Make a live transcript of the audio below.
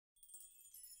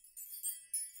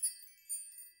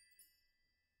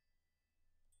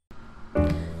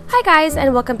Hi guys,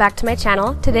 and welcome back to my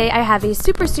channel. Today I have a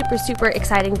super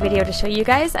exciting video to show you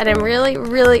guys, and I'm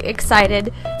really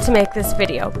excited to make this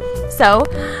video. So,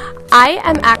 I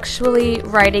am actually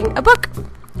writing a book,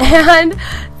 and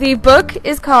the book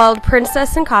is called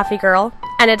Princess and Coffee Girl,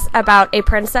 and it's about a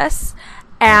princess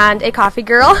and a coffee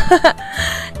girl.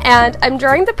 And I'm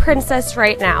drawing the princess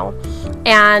right now,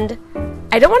 and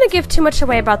I don't want to give too much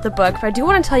away about the book, but I do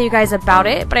want to tell you guys about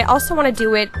it, but I also want to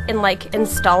do it in like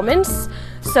installments.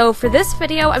 So for this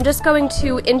video, I'm just going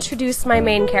to introduce my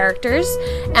main characters,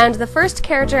 and the first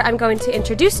character I'm going to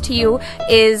introduce to you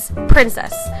is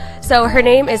Princess. So her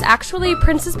name is actually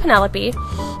Princess Penelope,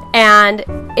 and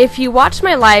if you watch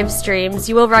my live streams,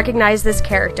 you will recognize this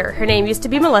character. Her name used to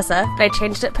be Melissa, but I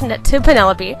changed it to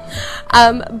Penelope.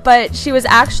 But she was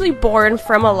actually born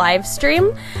from a live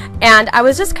stream, and I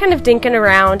was just kind of dinking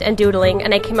around and doodling,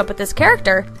 and I came up with this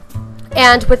character.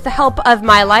 And with the help of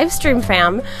my live stream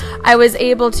fam, I was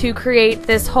able to create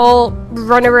this whole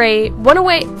runaway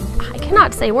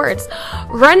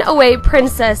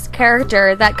princess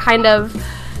character that kind of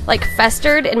like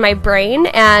festered in my brain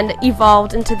and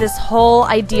evolved into this whole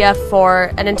idea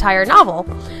for an entire novel.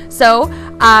 So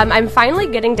I'm finally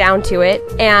getting down to it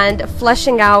and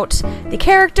fleshing out the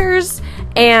characters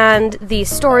and the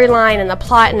storyline and the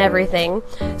plot and everything.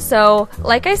 So,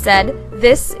 like I said,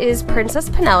 this is Princess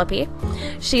Penelope.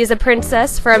 She is a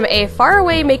princess from a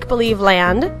faraway make-believe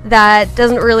land that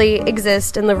doesn't really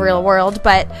exist in the real world,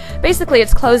 but basically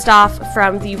it's closed off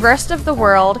from the rest of the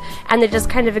world, and they just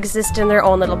kind of exist in their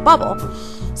own little bubble.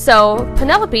 So,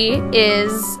 Penelope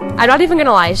is, I'm not even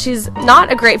gonna lie, she's not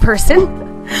a great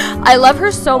person. I love her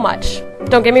so much.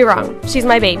 Don't get me wrong, she's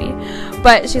my baby.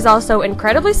 But she's also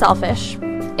incredibly selfish,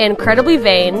 incredibly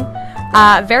vain,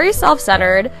 very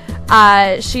self-centered.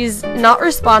 She's not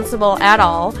responsible at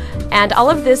all, and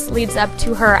all of this leads up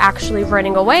to her actually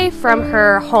running away from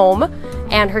her home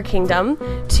and her kingdom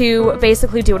to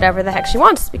basically do whatever the heck she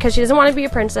wants, because she doesn't want to be a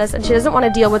princess and she doesn't want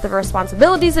to deal with the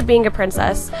responsibilities of being a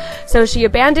princess. So she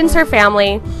abandons her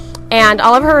family and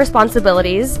all of her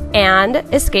responsibilities and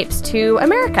escapes to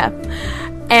America.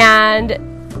 And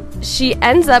she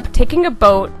ends up taking a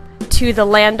boat to the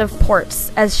land of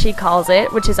ports, as she calls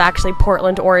it, which is actually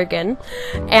Portland, Oregon.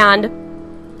 And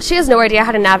she has no idea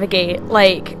how to navigate,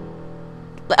 like,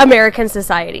 American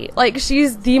society. Like,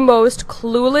 she's the most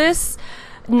clueless,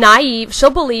 naive. She'll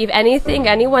believe anything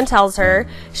anyone tells her.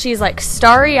 She's like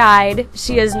starry-eyed.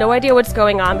 She has no idea what's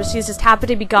going on, but she's just happy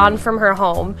to be gone from her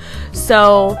home.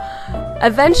 So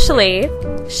eventually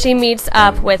she meets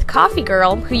up with Coffee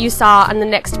Girl, who you saw on the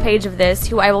next page of this,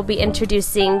 who I will be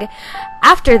introducing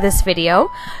after this video.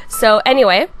 So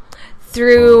anyway,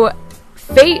 through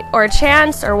fate or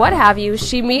chance or what have you,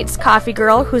 she meets Coffee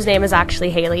Girl, whose name is actually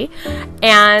Haley,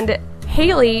 and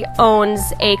Haley owns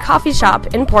a coffee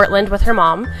shop in Portland with her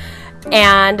mom,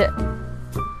 and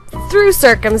through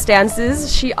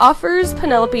circumstances, she offers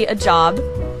Penelope a job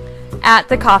at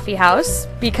the coffee house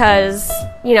because,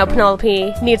 you know,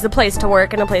 Penelope needs a place to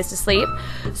work and a place to sleep.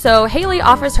 So Haley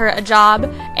offers her a job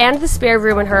and the spare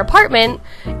room in her apartment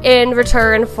in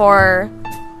return for,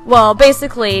 well,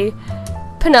 basically,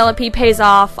 Penelope pays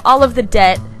off all of the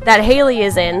debt that Haley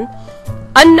is in.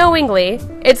 Unknowingly.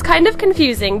 It's kind of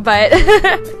confusing, but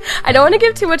I don't want to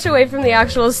give too much away from the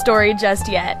actual story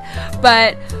just yet.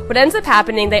 But what ends up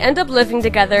happening, they end up living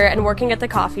together and working at the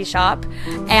coffee shop,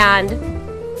 and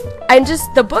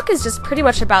the book is just pretty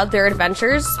much about their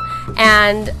adventures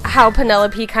and how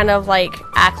Penelope kind of like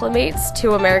acclimates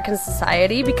to American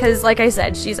society, because like I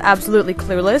said, she's absolutely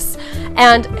clueless,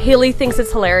 and Haley thinks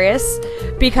it's hilarious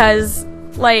because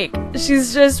like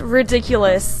she's just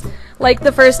ridiculous. Like,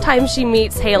 the first time she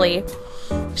meets Haley,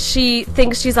 she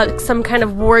thinks she's like some kind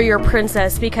of warrior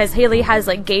princess because Haley has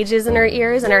like gauges in her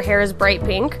ears and her hair is bright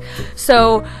pink.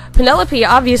 So Penelope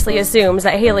obviously assumes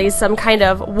that Haley's some kind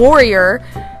of warrior,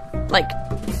 like,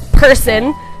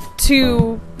 person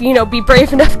to, you know, be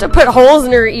brave enough to put holes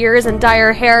in her ears and dye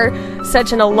her hair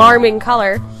such an alarming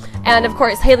color. And of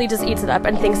course, Haley just eats it up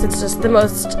and thinks it's just the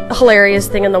most hilarious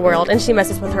thing in the world, and she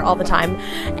messes with her all the time.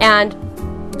 And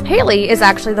Haley is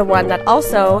actually the one that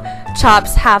also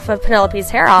chops half of Penelope's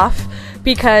hair off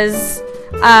because,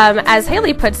 as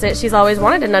Haley puts it, she's always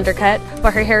wanted an undercut,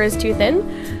 but her hair is too thin.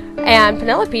 And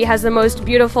Penelope has the most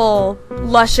beautiful,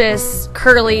 luscious,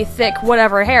 curly, thick,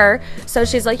 whatever hair, so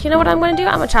she's like, you know what I'm going to do?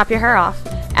 I'm going to chop your hair off.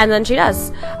 And then she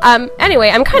does. Anyway,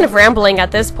 I'm kind of rambling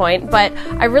at this point, but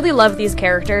I really love these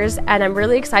characters, and I'm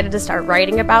really excited to start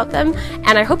writing about them,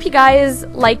 and I hope you guys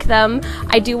like them.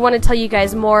 I do want to tell you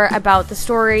guys more about the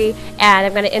story, and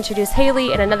I'm going to introduce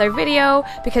Haley in another video,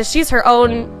 because she's her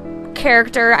own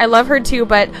character. I love her too,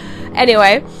 but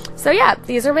Anyway, so yeah,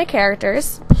 these are my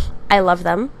characters. I love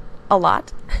them a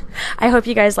lot. I hope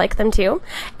you guys like them too.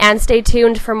 And stay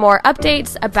tuned for more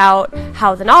updates about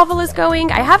how the novel is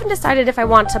going. I haven't decided if I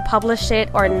want to publish it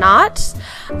or not.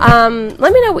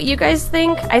 Let me know what you guys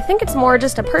think. I think it's more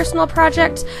just a personal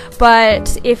project,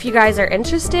 but if you guys are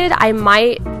interested, I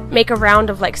might make a round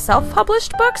of like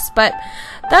self-published books, but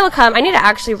that'll come. I need to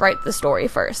actually write the story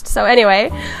first. So anyway,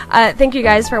 thank you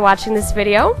guys for watching this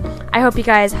video. I hope you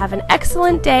guys have an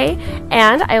excellent day,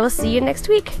 and I will see you next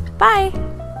week.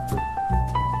 Bye!